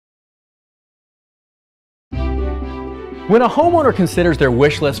When a homeowner considers their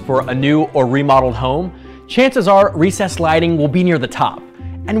wish list for a new or remodeled home, chances are recessed lighting will be near the top.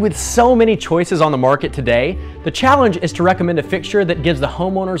 And with so many choices on the market today, the challenge is to recommend a fixture that gives the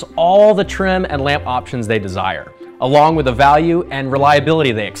homeowners all the trim and lamp options they desire, along with the value and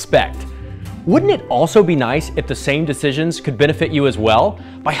reliability they expect. Wouldn't it also be nice if the same decisions could benefit you as well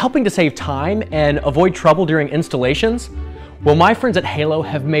by helping to save time and avoid trouble during installations? Well, my friends at HALO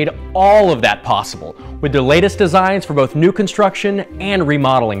have made all of that possible with their latest designs for both new construction and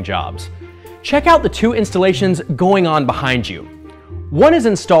remodeling jobs. Check out the two installations going on behind you. One is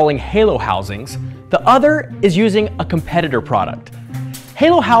installing HALO housings, the other is using a competitor product.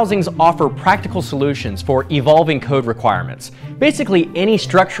 HALO housings offer practical solutions for evolving code requirements, basically any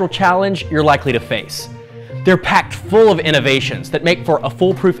structural challenge you're likely to face. They're packed full of innovations that make for a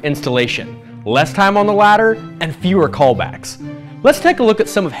foolproof installation, less time on the ladder, and fewer callbacks. Let's take a look at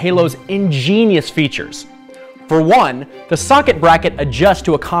some of HALO's ingenious features. For one, the socket bracket adjusts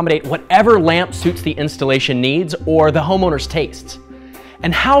to accommodate whatever lamp suits the installation needs or the homeowner's tastes.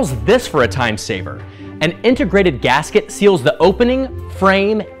 And how's this for a time saver? An integrated gasket seals the opening,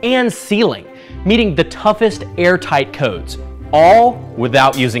 frame, and ceiling, meeting the toughest airtight codes, all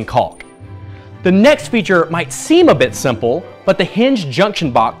without using caulk. The next feature might seem a bit simple, but the hinged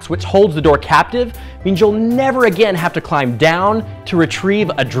junction box, which holds the door captive, means you'll never again have to climb down to retrieve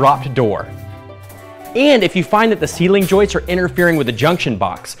a dropped door. And if you find that the ceiling joists are interfering with the junction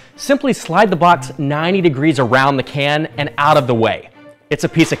box, simply slide the box 90 degrees around the can and out of the way. It's a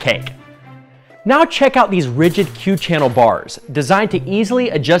piece of cake. Now check out these rigid Q-channel bars, designed to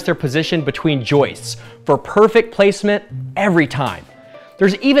easily adjust their position between joists for perfect placement every time.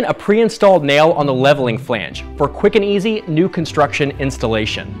 There's even a pre-installed nail on the leveling flange for quick and easy new construction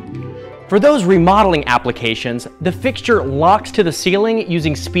installation. For those remodeling applications, the fixture locks to the ceiling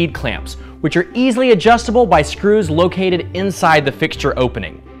using speed clamps, which are easily adjustable by screws located inside the fixture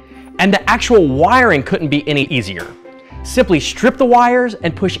opening. And the actual wiring couldn't be any easier. Simply strip the wires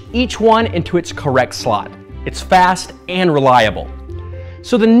and push each one into its correct slot. It's fast and reliable.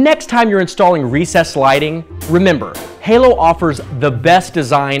 So the next time you're installing recessed lighting, remember, HALO offers the best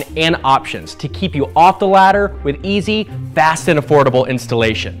design and options to keep you off the ladder with easy, fast, and affordable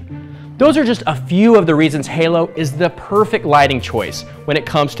installation. Those are just a few of the reasons HALO is the perfect lighting choice when it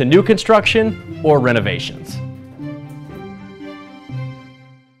comes to new construction or renovations.